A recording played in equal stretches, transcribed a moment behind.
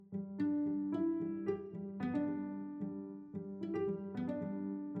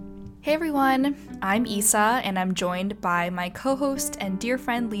Hey everyone, I'm Isa and I'm joined by my co-host and dear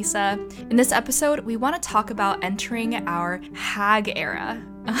friend Lisa. In this episode, we want to talk about entering our hag era.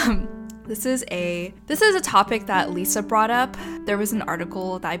 This is a topic that Lisa brought up. There was an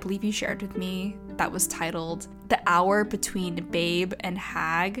article that I believe you shared with me that was titled "The Hour Between Babe and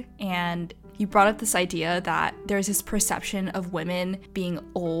Hag," and you brought up this idea that there's this perception of women being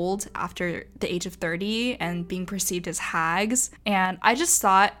old after the age of 30 and being perceived as hags. And I just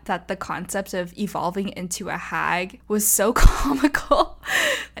thought that the concept of evolving into a hag was so comical.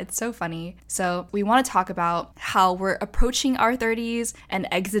 It's so funny. So we want to talk about how we're approaching our 30s and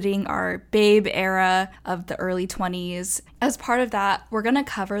exiting our babe era of the early 20s. As part of that, we're going to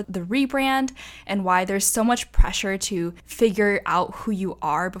cover the rebrand and why there's so much pressure to figure out who you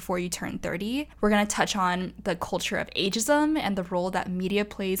are before you turn 30. We're going to touch on the culture of ageism and the role that media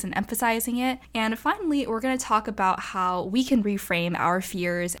plays in emphasizing it. And finally, we're going to talk about how we can reframe our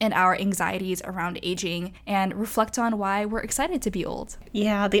fears and our anxieties around aging and reflect on why we're excited to be old.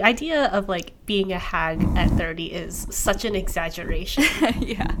 Yeah, the idea of like being a hag at 30 is such an exaggeration.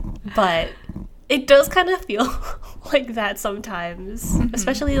 Yeah. But it does kind of feel like that sometimes,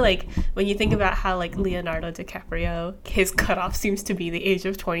 especially like when you think about how like Leonardo DiCaprio, his cutoff seems to be the age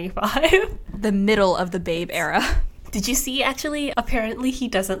of 25. The middle of the babe era. Did you see, actually, apparently he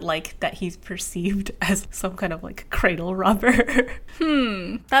doesn't like that he's perceived as some kind of like cradle robber.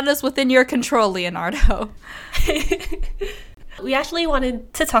 That is within your control, Leonardo. We actually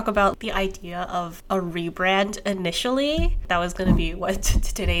wanted to talk about the idea of a rebrand initially. That was going to be what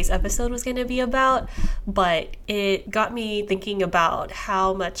today's episode was going to be about. But it got me thinking about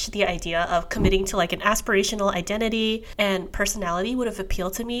how much the idea of committing to like an aspirational identity and personality would have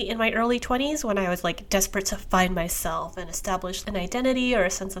appealed to me in my early 20s when I was like desperate to find myself and establish an identity or a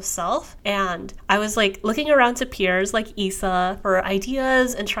sense of self. And I was like looking around to peers like Isa for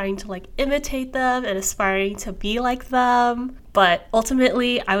ideas and trying to like imitate them and aspiring to be like them. But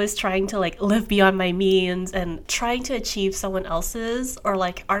ultimately, I was trying to like live beyond my means and trying to achieve someone else's or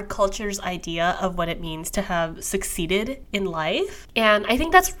like our culture's idea of what it means to have succeeded in life. And I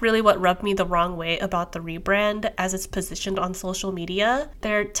think that's really what rubbed me the wrong way about the rebrand as it's positioned on social media.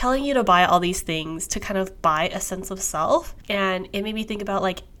 They're telling you to buy all these things to kind of buy a sense of self. And it made me think about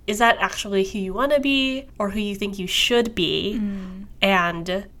like, is that actually who you want to be or who you think you should be?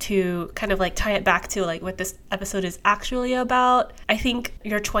 And to kind of like tie it back to like what this episode is actually about, I think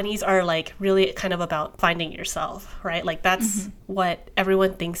your 20s are like really kind of about finding yourself, right? Like that's what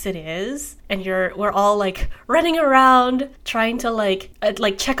everyone thinks it is. And we're all like running around trying to like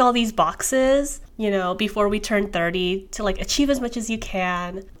check all these boxes, you know, before we turn 30 to like achieve as much as you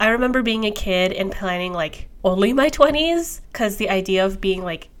can. I remember being a kid and planning like only my 20s because the idea of being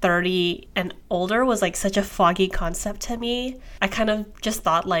like 30 and older was like such a foggy concept to me. I kind of just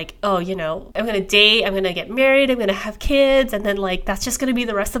thought like, oh, you know, I'm gonna date, I'm gonna get married, I'm gonna have kids, and then like that's just gonna be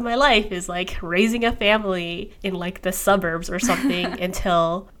the rest of my life is like raising a family in like the suburbs or something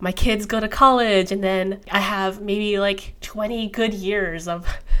until my kids go to college, and then I have maybe like 20 good years of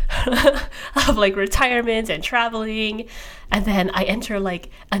of like retirement and traveling, and then I enter like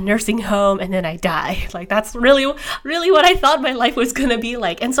a nursing home and then I die. Like that's really what I thought my life was gonna be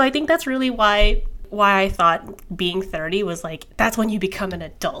like. And so I think that's really why I thought being 30 was like, that's when you become an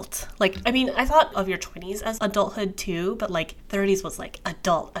adult. Like, I mean, I thought of your 20s as adulthood too, but like 30s was like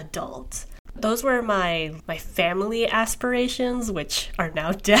adult. Those were my family aspirations, which are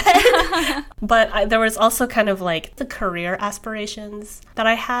now dead. But there was also kind of like the career aspirations that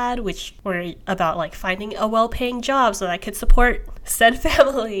I had, which were about like finding a well-paying job so that I could support said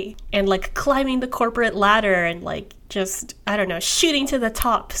family and like climbing the corporate ladder and like just, I don't know, shooting to the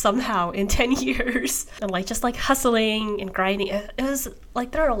top somehow in 10 years and like just like hustling and grinding. It was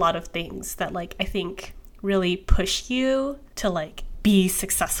like, there are a lot of things that like I think really push you to like be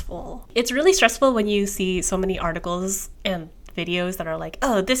successful. It's really stressful when you see so many articles and videos that are like,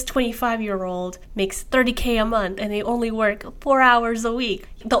 oh, this 25-year-old makes $30K a month and they only work 4 hours a week.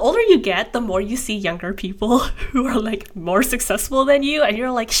 The older you get, the more you see younger people who are like more successful than you, and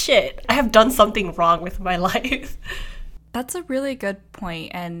you're like, shit, I have done something wrong with my life. That's a really good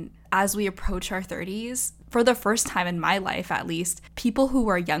point. And as we approach our 30s, for the first time in my life at least, people who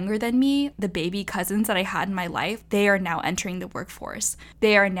are younger than me, the baby cousins that I had in my life, they are now entering the workforce.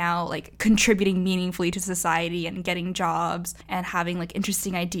 They are now like contributing meaningfully to society and getting jobs and having like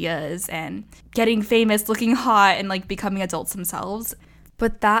interesting ideas and getting famous, looking hot, and like becoming adults themselves.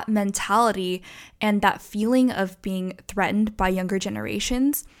 But that mentality and that feeling of being threatened by younger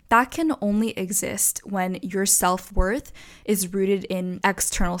generations, that can only exist when your self-worth is rooted in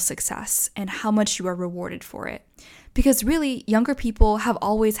external success and how much you are rewarded for it. Because really, younger people have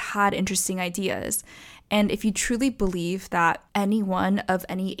always had interesting ideas. And if you truly believe that anyone of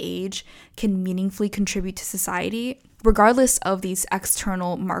any age can meaningfully contribute to society, regardless of these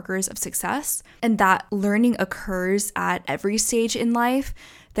external markers of success, and that learning occurs at every stage in life,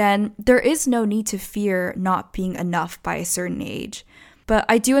 then there is no need to fear not being enough by a certain age. But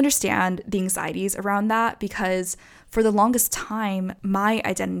I do understand the anxieties around that because for the longest time, my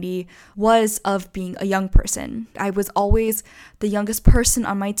identity was of being a young person. I was always the youngest person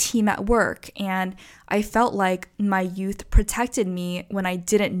on my team at work, and I felt like my youth protected me when I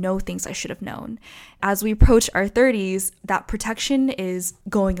didn't know things I should have known. As we approach our 30s, that protection is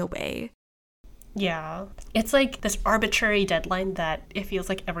going away. Yeah. It's like this arbitrary deadline that it feels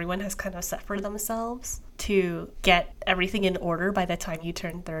like everyone has kind of set for themselves to get everything in order by the time you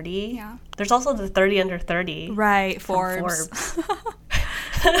turn 30. Yeah. There's also the 30 under 30. Right, from Forbes.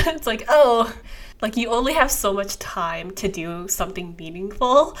 It's like, oh, like you only have so much time to do something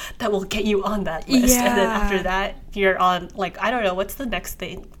meaningful that will get you on that list. Yeah. And then after that, you're on, like, I don't know, what's the next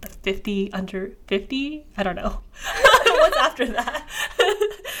thing? 50 under 50? I don't know. What's after that?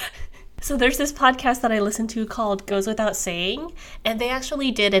 So there's this podcast that I listen to called Goes Without Saying, and they actually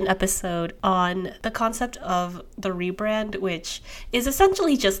did an episode on the concept of the rebrand, which is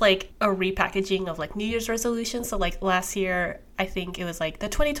essentially just like a repackaging of like New Year's resolutions. So like last year, I think it was like the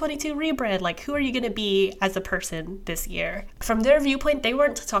 2022 rebrand, like who are you going to be as a person this year? From their viewpoint, they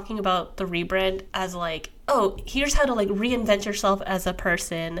weren't talking about the rebrand as like, oh, here's how to like reinvent yourself as a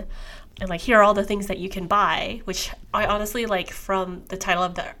person. And like, here are all the things that you can buy, which I honestly, like, from the title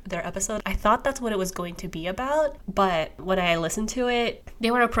of their episode, I thought that's what it was going to be about. But when I listened to it,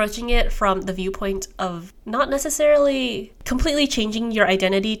 they were approaching it from the viewpoint of not necessarily completely changing your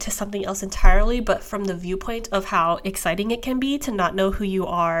identity to something else entirely, but from the viewpoint of how exciting it can be to not know who you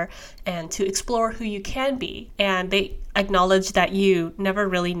are and to explore who you can be. And they acknowledge that you never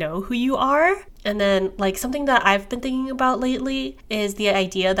really know who you are. And then, like, something that I've been thinking about lately is the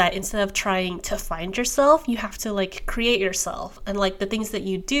idea that instead of trying to find yourself, you have to, like, create yourself. And, like, the things that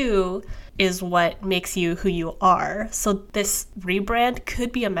you do is what makes you who you are. So this rebrand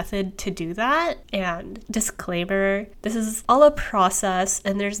could be a method to do that. And disclaimer, this is all a process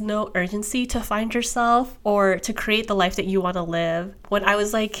and there's no urgency to find yourself or to create the life that you want to live. When I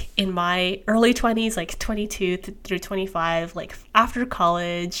was like in my early 20s, like 22 through 25, like after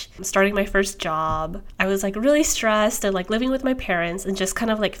college, starting my first job, I was like really stressed and like living with my parents and just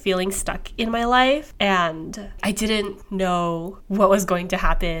kind of like feeling stuck in my life. And I didn't know what was going to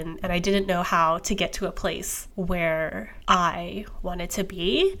happen and I didn't know how to get to a place where I wanted to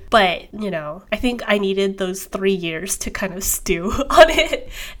be. But, you know, I think I needed those 3 years to kind of stew on it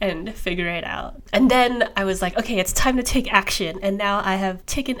and figure it out. And then I was like, okay, it's time to take action. And now I have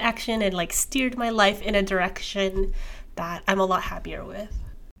taken action and like steered my life in a direction that I'm a lot happier with.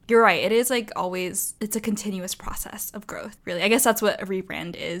 You're right. It is like always, it's a continuous process of growth, really. I guess that's what a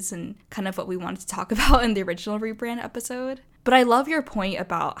rebrand is and kind of what we wanted to talk about in the original rebrand episode. But I love your point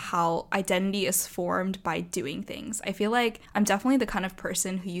about how identity is formed by doing things. I feel like I'm definitely the kind of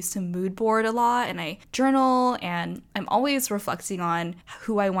person who used to mood board a lot and I journal and I'm always reflecting on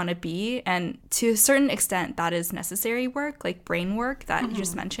who I want to be. And to a certain extent, that is necessary work, like brain work that you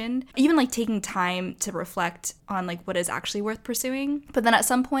just mentioned. Even like taking time to reflect on like what is actually worth pursuing. But then at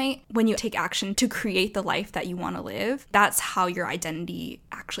some point, when you take action to create the life that you want to live, that's how your identity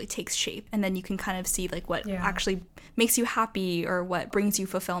actually takes shape. And then you can kind of see like what actually makes you happy or what brings you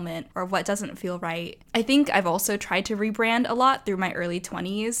fulfillment or what doesn't feel right. I think I've also tried to rebrand a lot through my early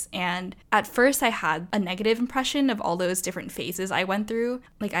 20s. And at first I had a negative impression of all those different phases I went through.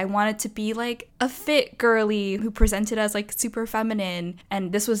 Like I wanted to be like a fit girly who presented as like super feminine.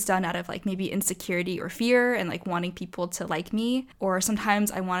 And this was done out of like maybe insecurity or fear and like wanting people to like me. Or sometimes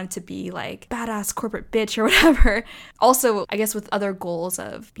I wanted to be like badass corporate bitch or whatever. Also, I guess with other goals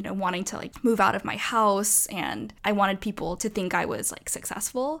of, you know, wanting to like move out of my house and I wanted people to think I was like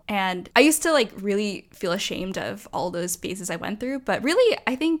successful. And I used to like really feel ashamed of all those phases I went through. But really,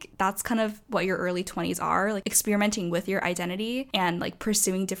 I think that's kind of what your early 20s are, like experimenting with your identity and like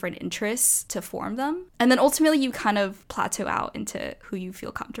pursuing different interests to form them. And then ultimately you kind of plateau out into who you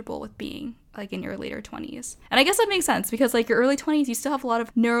feel comfortable with being like in your later 20s. And I guess that makes sense because like your early 20s, you still have a lot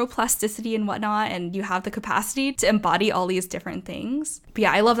of neuroplasticity and whatnot, and you have the capacity to embody all these different things. But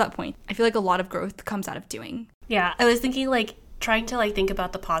yeah, I love that point. I feel like a lot of growth comes out of doing. Yeah, I was thinking like trying to like think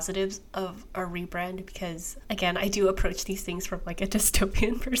about the positives of a rebrand because, again, I do approach these things from like a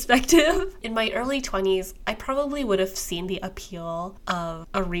dystopian perspective. In my early 20s, I probably would have seen the appeal of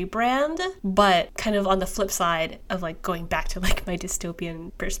a rebrand, but kind of on the flip side of like going back to like my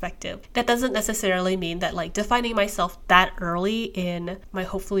dystopian perspective. That doesn't necessarily mean that like defining myself that early in my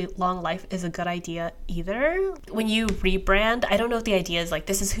hopefully long life is a good idea either. When you rebrand, I don't know if the idea is like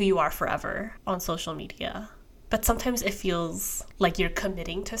this is who you are forever on social media. But sometimes it feels like you're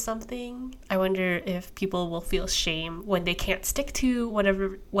committing to something. I wonder if people will feel shame when they can't stick to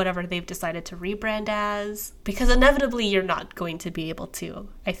whatever they've decided to rebrand as. Because inevitably you're not going to be able to,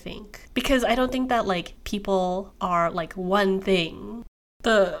 I think. Because I don't think that like people are like one thing.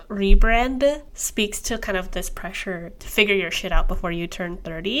 The rebrand speaks to kind of this pressure to figure your shit out before you turn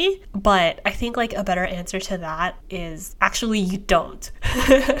 30. But I think like a better answer to that is actually you don't.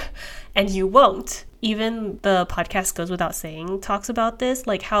 And you won't. Even the podcast Goes Without Saying talks about this,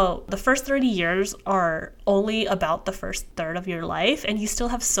 like how the first 30 years are only about the first third of your life, and you still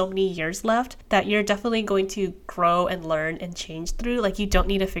have so many years left that you're definitely going to grow and learn and change through. Like, you don't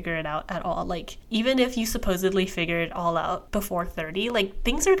need to figure it out at all. Like, even if you supposedly figure it all out before 30, like,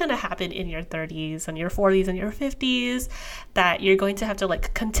 things are going to happen in your 30s and your 40s and your 50s that you're going to have to,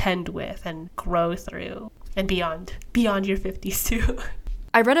 like, contend with and grow through, and beyond your 50s too.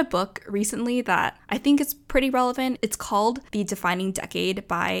 I read a book recently that I think is pretty relevant. It's called The Defining Decade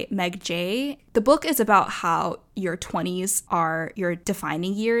by Meg Jay. The book is about how your 20s are your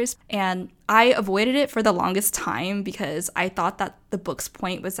defining years, and I avoided it for the longest time because I thought that the book's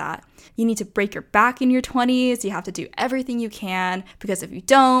point was that you need to break your back in your 20s, you have to do everything you can, because if you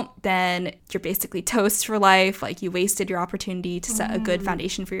don't, then you're basically toast for life, like you wasted your opportunity to set a good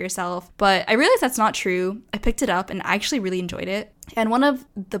foundation for yourself. But I realized that's not true. I picked it up and I actually really enjoyed it. And one of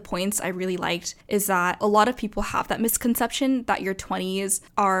the points I really liked is that a lot of people have that misconception that your 20s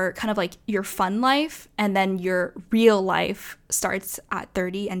are kind of like your fun life and then your real life starts at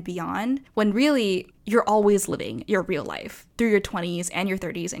 30 and beyond, when really you're always living your real life through your 20s and your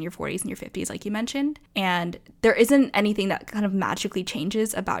 30s and your 40s and your 50s, like you mentioned. And there isn't anything that kind of magically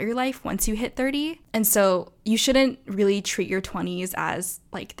changes about your life once you hit 30. And so you shouldn't really treat your 20s as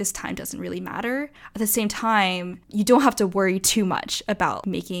like this time doesn't really matter. At the same time, you don't have to worry too much about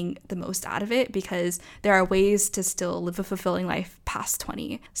making the most out of it because there are ways to still live a fulfilling life past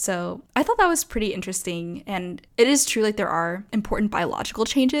 20. So I thought that was pretty interesting. And it is true, like there are important biological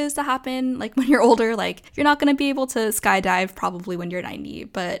changes that happen like when you're older. Like you're not going to be able to skydive probably when you're 90,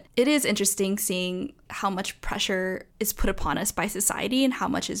 but it is interesting seeing how much pressure is put upon us by society and how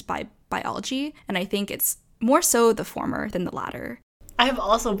much is by biology. And I think it's more so the former than the latter. I have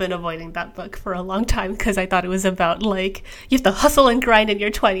also been avoiding that book for a long time because I thought it was about like you have to hustle and grind in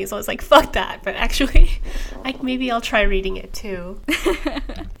your 20s. I was like, fuck that. But actually, maybe I'll try reading it too.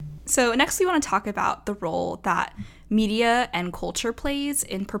 So next we want to talk about the role that media and culture plays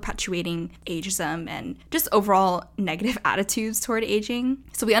in perpetuating ageism and just overall negative attitudes toward aging.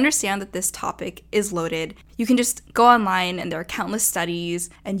 So we understand that this topic is loaded. You can just go online and there are countless studies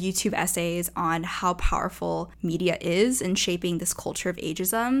and YouTube essays on how powerful media is in shaping this culture of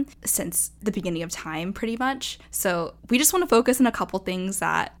ageism since the beginning of time, pretty much. So we just want to focus on a couple things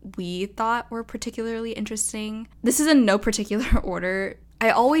that we thought were particularly interesting. This is in no particular order. I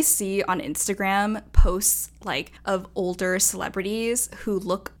always see on Instagram posts like of older celebrities who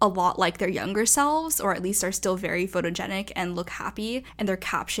look a lot like their younger selves, or at least are still very photogenic and look happy, and they're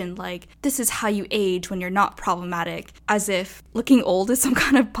captioned like, "This is how you age when you're not problematic," as if looking old is some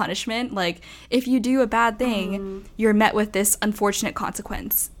kind of punishment. Like if you do a bad thing, you're met with this unfortunate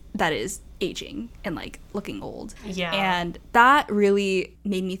consequence that is aging and like looking old. Yeah. And that really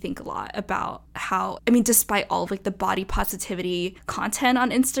made me think a lot about how, I mean, despite all of like the body positivity content on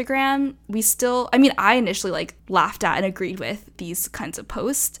Instagram, we still, I mean, I initially like laughed at and agreed with these kinds of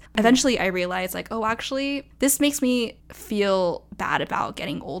posts. Eventually I realized like, oh, actually this makes me feel bad about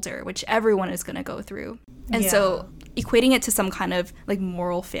getting older, which everyone is going to go through. And so equating it to some kind of like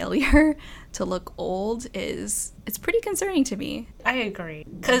moral failure to look old it's pretty concerning to me. I agree.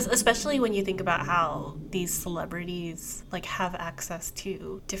 Because especially when you think about how these celebrities like have access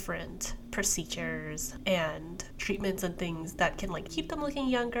to different procedures and treatments and things that can like keep them looking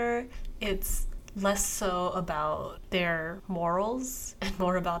younger, it's less so about their morals and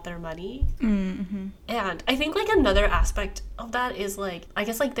more about their money. Mm-hmm. And I think like another aspect of that is like, I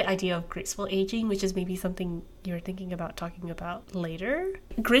guess like the idea of graceful aging, which is maybe something you're thinking about talking about later.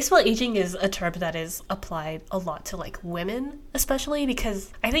 Graceful aging is a term that is applied a lot to like women, especially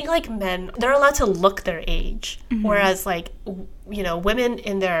because I think like men, they're allowed to look their age, whereas like, you know, women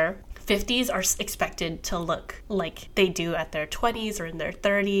in their 50s are expected to look like they do at their 20s or in their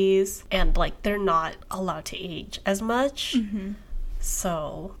 30s, and like they're not allowed to age as much.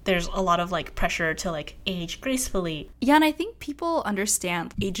 So there's a lot of like pressure to like age gracefully. Yeah, and I think people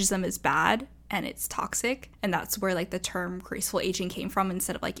understand ageism is bad and it's toxic, and that's where like the term graceful aging came from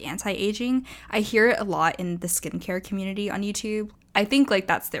instead of like anti-aging. I hear it a lot in the skincare community on YouTube. I think like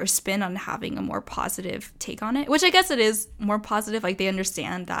that's their spin on having a more positive take on it, which I guess it is more positive. Like they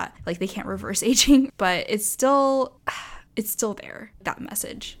understand that like they can't reverse aging, but it's still there, that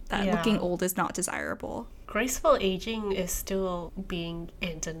message that looking old is not desirable. Graceful aging is still being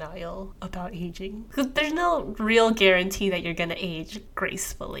in denial about aging. Because there's no real guarantee that you're going to age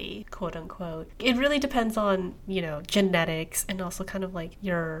gracefully, quote unquote. It really depends on, you know, genetics and also kind of like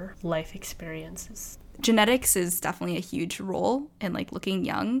your life experiences. Genetics is definitely a huge role in like looking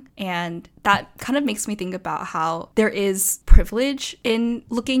young, and that kind of makes me think about how there is privilege in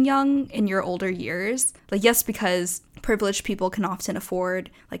looking young in your older years. Like, yes, because privileged people can often afford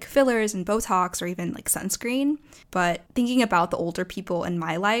like fillers and Botox or even like sunscreen, but thinking about the older people in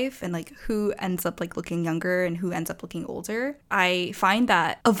my life and like who ends up like looking younger and who ends up looking older, I find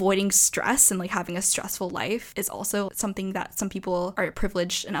that avoiding stress and like having a stressful life is also something that some people are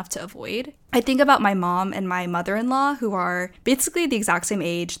privileged enough to avoid. I think about my mom and my mother-in-law, who are basically the exact same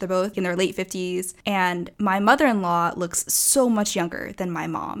age. They're both in their late 50s, and my mother-in-law looks so much younger than my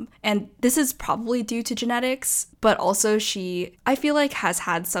mom. And this is probably due to genetics, but also she, I feel like, has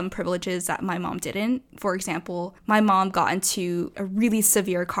had some privileges that my mom didn't. For example, my mom got into a really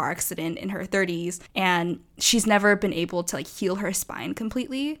severe car accident in her 30s, and she's never been able to like heal her spine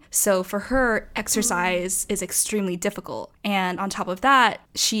completely. So for her, exercise is extremely difficult. And on top of that,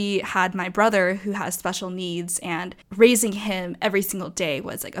 she had my brother who has special needs, and raising him every single day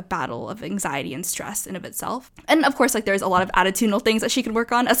was like a battle of anxiety and stress in of itself. And of course, like there's a lot of attitudinal things that she can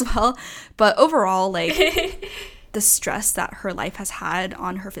work on as well. But overall, like the stress that her life has had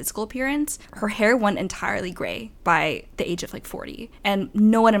on her physical appearance, her hair went entirely gray by the age of like 40. And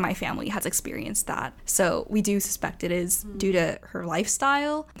no one in my family has experienced that. So we do suspect it is due to her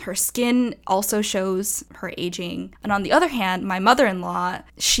lifestyle. Her skin also shows her aging. And on the other hand, my mother-in-law,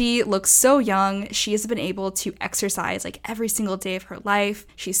 she looks so young. She has been able to exercise like every single day of her life.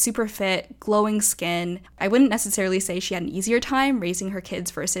 She's super fit, glowing skin. I wouldn't necessarily say she had an easier time raising her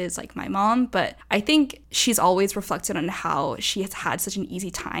kids versus like my mom, but I think she's always reflected on how she has had such an easy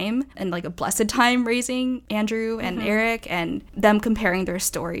time and like a blessed time raising Andrew and Eric, and them comparing their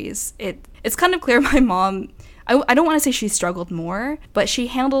stories. It's kind of clear my mom, I don't want to say she struggled more, but she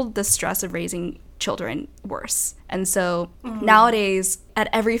handled the stress of raising children worse. And so nowadays at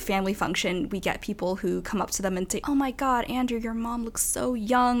every family function, we get people who come up to them and say, "Oh my God, Andrew, your mom looks so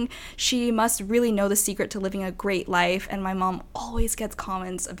young. She must really know the secret to living a great life." And my mom always gets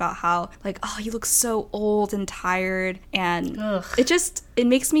comments about how like, "Oh, you look so old and tired." And it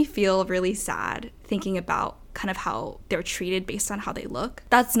makes me feel really sad thinking about kind of how they're treated based on how they look.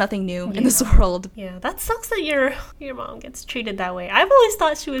 That's nothing new in this world. Yeah, that sucks that your mom gets treated that way. I've always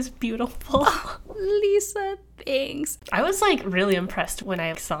thought she was beautiful. Oh, Lisa, thanks. I was like really impressed when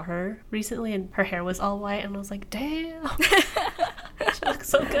I saw her recently and her hair was all white, and I was like, damn, she looks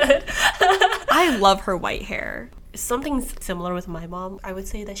so good. I love her white hair. Something similar with my mom. I would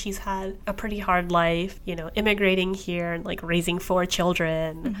say that she's had a pretty hard life, you know, immigrating here and like raising 4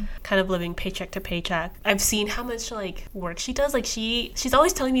 children, kind of living paycheck to paycheck. I've seen how much like work she does. Like she's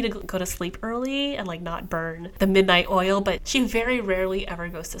always telling me to go to sleep early and like not burn the midnight oil, but she very rarely ever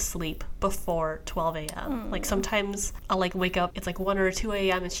goes to sleep before 12 a.m. Like sometimes I'll like wake up, it's like 1 or 2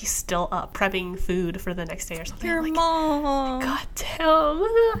 a.m. and she's still up prepping food for the next day or something. Your like, mom. God damn.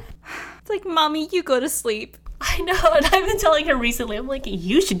 It's like, "Mommy, you go to sleep." I know, and I've been telling her recently, I'm like,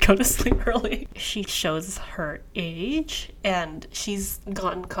 you should go to sleep early. She shows her age, and she's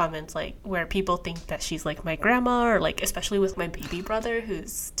gotten comments like where people think that she's like my grandma, or like especially with my baby brother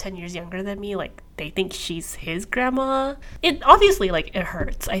who's 10 years younger than me, like they think she's his grandma. It obviously like it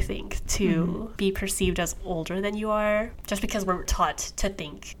hurts, I think, to be perceived as older than you are, just because we're taught to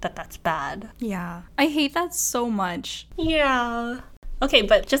think that that's bad. Yeah, I hate that so much. Yeah. Okay,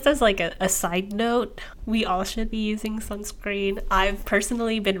 but just as like a side note, we all should be using sunscreen. I've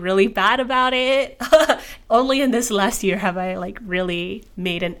personally been really bad about it. Only in this last year have I like really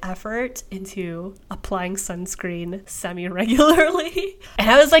made an effort into applying sunscreen semi-regularly. And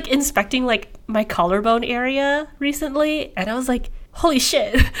I was like inspecting like my collarbone area recently, and I was like, holy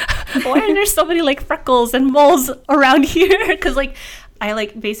shit, why are there so many like freckles and moles around here? Because like I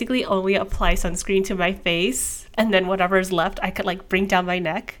like basically only apply sunscreen to my face, and then whatever's left I could like bring down my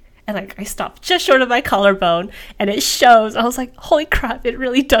neck And like I stopped just short of my collarbone and it shows. I was like, holy crap, it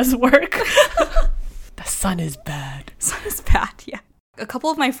really does work. The sun is bad. Sun is bad, yeah. A couple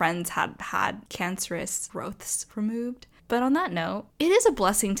of my friends had cancerous growths removed. But on that note, it is a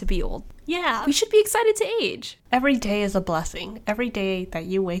blessing to be old. Yeah. We should be excited to age. Every day is a blessing. Every day that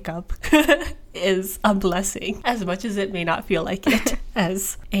you wake up is a blessing, as much as it may not feel like it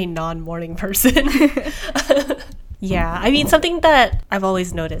as a non-morning person. Yeah, I mean, something that I've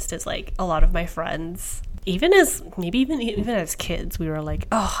always noticed is like a lot of my friends, even as kids, we were like,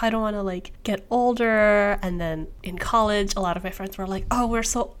 oh, I don't want to like get older. And then in college, a lot of my friends were like, oh, we're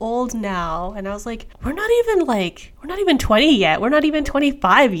so old now. And I was like, we're not even 20 yet. We're not even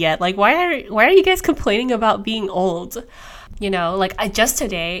 25 yet. Like, why are you guys complaining about being old? You know, like just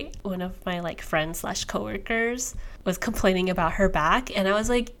today, one of my like friends / coworkers was complaining about her back. And I was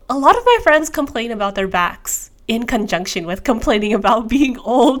like, a lot of my friends complain about their backs in conjunction with complaining about being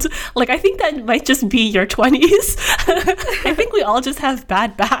old. Like, I think that might just be your 20s. I think we all just have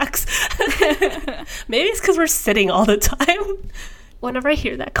bad backs. Maybe it's because we're sitting all the time. Whenever I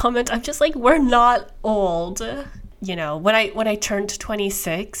hear that comment, I'm just like, we're not old. You know, when I turned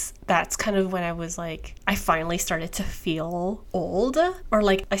 26, that's kind of when I was like, I finally started to feel old, or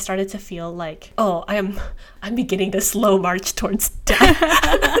like I started to feel like, oh, I'm beginning the slow march towards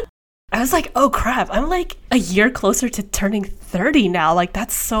death. I was like, oh crap, I'm like a year closer to turning 30 now. Like,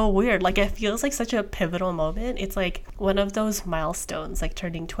 that's so weird. Like, it feels like such a pivotal moment. It's like one of those milestones, like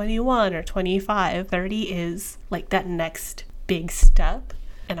turning 21 or 25. 30 is like that next big step.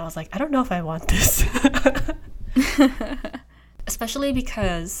 And I was like, I don't know if I want this. Especially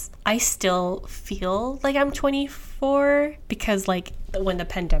because I still feel like I'm 24, because like when the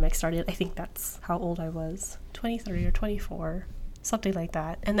pandemic started, I think that's how old I was, 23 or 24. Something like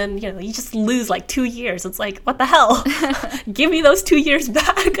that. And then, you know, you just lose like 2 years. It's like, what the hell? Give me those 2 years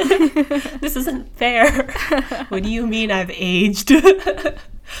back. This isn't fair. What do you mean I've aged?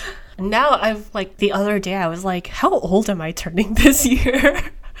 Now I've like, the other day I was like, how old am I turning this year?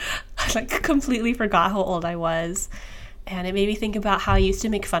 I like completely forgot how old I was. And it made me think about how I used to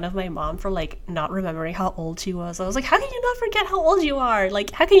make fun of my mom for like not remembering how old she was. I was like, how can you not forget how old you are? Like,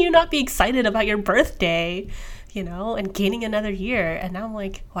 how can you not be excited about your birthday? You know, and gaining another year. And now I'm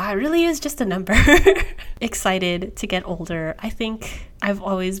like, wow, it really is just a number. Excited to get older. I think I've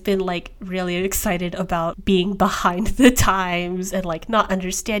always been like really excited about being behind the times and like not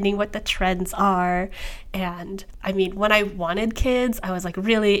understanding what the trends are. And I mean, when I wanted kids, I was like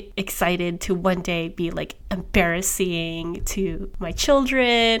really excited to one day be like embarrassing to my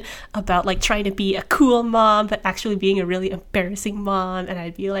children about like trying to be a cool mom, but actually being a really embarrassing mom. And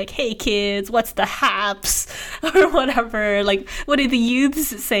I'd be like, hey kids, what's the haps? Or whatever. Like, what do the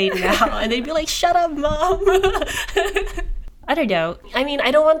youths say now? And they'd be like, shut up, mom. I don't know. I mean, I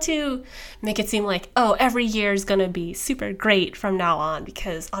don't want to make it seem like, oh, every year is going to be super great from now on,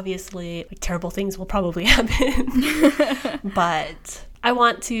 because obviously like terrible things will probably happen. But I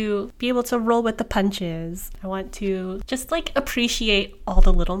want to be able to roll with the punches. I want to just like appreciate all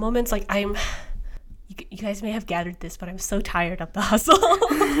the little moments. Like you guys may have gathered this, but I'm so tired of the hustle.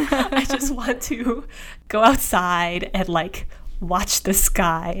 I just want to go outside and like watch the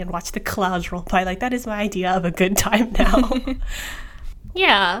sky and watch the clouds roll by. Like, that is my idea of a good time now.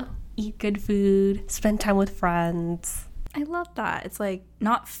 Yeah. Eat good food, spend time with friends. I love that. It's like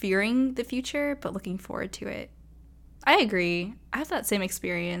not fearing the future, but looking forward to it. I agree. I have that same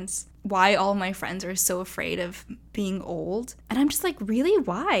experience. Why all my friends are so afraid of being old. And I'm just like, really?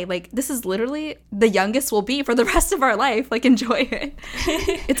 Why? Like, this is literally the youngest we'll be for the rest of our life. Like, enjoy it.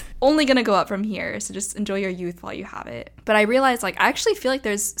 It's only gonna go up from here. So just enjoy your youth while you have it. But I realized, like, I actually feel like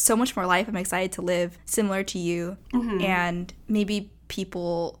there's so much more life I'm excited to live, similar to you. Mm-hmm. And maybe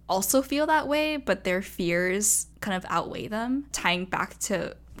people also feel that way, but their fears kind of outweigh them. Tying back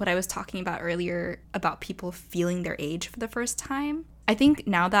to what I was talking about earlier about people feeling their age for the first time. I think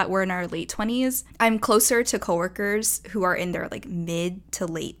now that we're in our late 20s, I'm closer to coworkers who are in their like mid to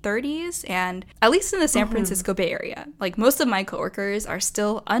late 30s, and at least in the San Francisco Bay Area, like most of my coworkers are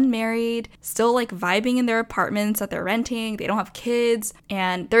still unmarried, still like vibing in their apartments that they're renting. They don't have kids,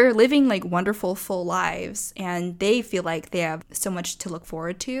 and they're living like wonderful full lives, and they feel like they have so much to look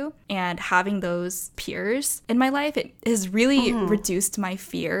forward to. And having those peers in my life, it has really reduced my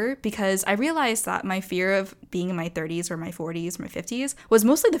fear, because I realized that my fear of being in my 30s or my 40s or my 50s 30s was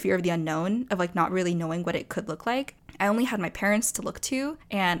mostly the fear of the unknown, of like not really knowing what it could look like. I only had my parents to look to,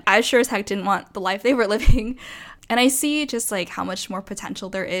 and I sure as heck didn't want the life they were living. And I see just like how much more potential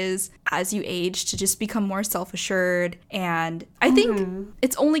there is as you age to just become more self-assured. And I think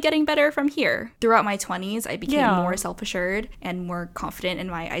it's only getting better from here. Throughout my 20s, I became more self-assured and more confident in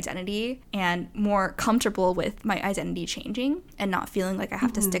my identity and more comfortable with my identity changing and not feeling like I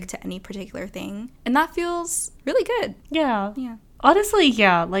have to stick to any particular thing. And that feels really good. Yeah. Honestly,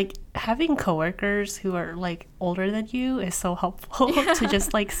 yeah, like having coworkers who are like older than you is so helpful to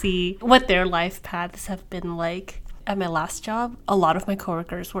just like see what their life paths have been like. At my last job, a lot of my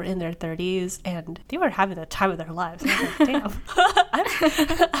coworkers were in their 30s and they were having the time of their lives. I was like, damn,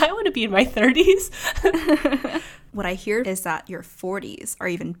 I want to be in my 30s. What I hear is that your 40s are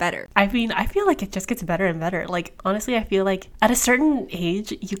even better. I mean, I feel like it just gets better and better. Like, honestly, I feel like at a certain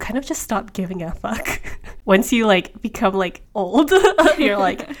age, you kind of just stop giving a fuck. Once you like become like old, you're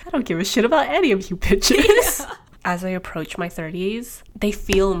like, I don't give a shit about any of you bitches. Yeah. As I approach my 30s, they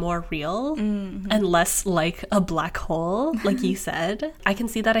feel more real and less like a black hole, like you said. I can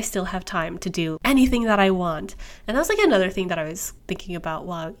see that I still have time to do anything that I want. And that was like another thing that I was thinking about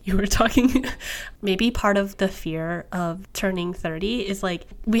while you were talking. Maybe part of the fear of turning 30 is like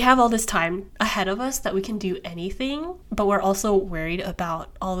we have all this time ahead of us that we can do anything, but we're also worried about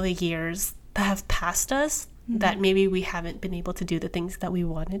all the years that have passed us that maybe we haven't been able to do the things that we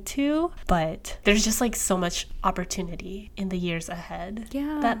wanted to, but there's just like so much opportunity in the years ahead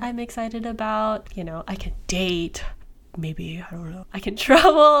that I'm excited about. You know, I can date, maybe, I don't know, I can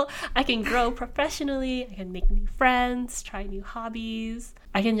travel, I can grow professionally, I can make new friends, try new hobbies.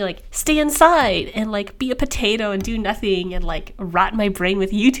 I can like stay inside and like be a potato and do nothing and like rot my brain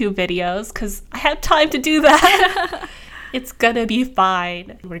with YouTube videos because I have time to do that. It's gonna be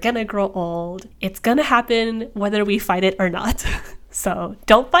fine. We're gonna grow old. It's gonna happen whether we fight it or not. So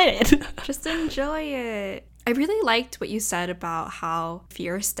don't fight it. Just enjoy it. I really liked what you said about how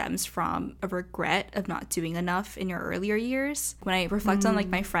fear stems from a regret of not doing enough in your earlier years. When I reflect on like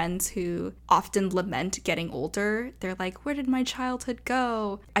my friends who often lament getting older, they're like, where did my childhood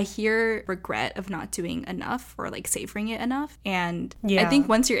go? I hear regret of not doing enough or like savoring it enough. And I think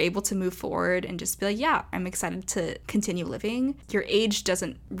once you're able to move forward and just be like, yeah, I'm excited to continue living, your age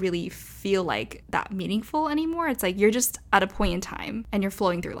doesn't really feel like that meaningful anymore. It's like you're just at a point in time and you're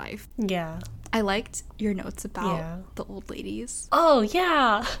flowing through life. Yeah. I liked your notes about the old ladies. Oh,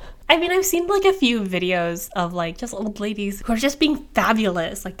 yeah. I mean, I've seen like a few videos of like just old ladies who are just being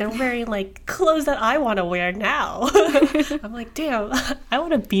fabulous. Like they're wearing like clothes that I want to wear now. I'm like, damn, I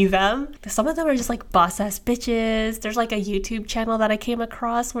want to be them. Some of them are just like boss ass bitches. There's like a YouTube channel that I came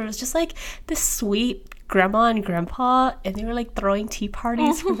across where it was just like this sweet grandma and grandpa, and they were like throwing tea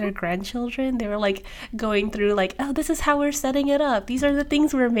parties for their grandchildren. They were like going through like, oh, this is how we're setting it up. These are the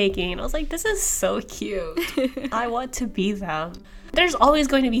things we're making. And I was like, this is so cute. I want to be them. There's always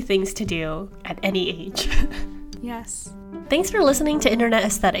going to be things to do at any age. Yes. Thanks for listening to Internet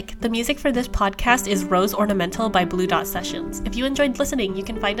Aesthetic. The music for this podcast is Rose Ornamental by Blue Dot Sessions. If you enjoyed listening, you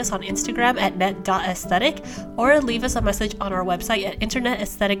can find us on Instagram at net.aesthetic or leave us a message on our website at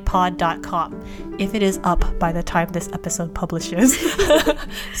internetaestheticpod.com if it is up by the time this episode publishes.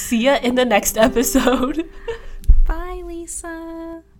 See ya in the next episode. Bye, Lisa.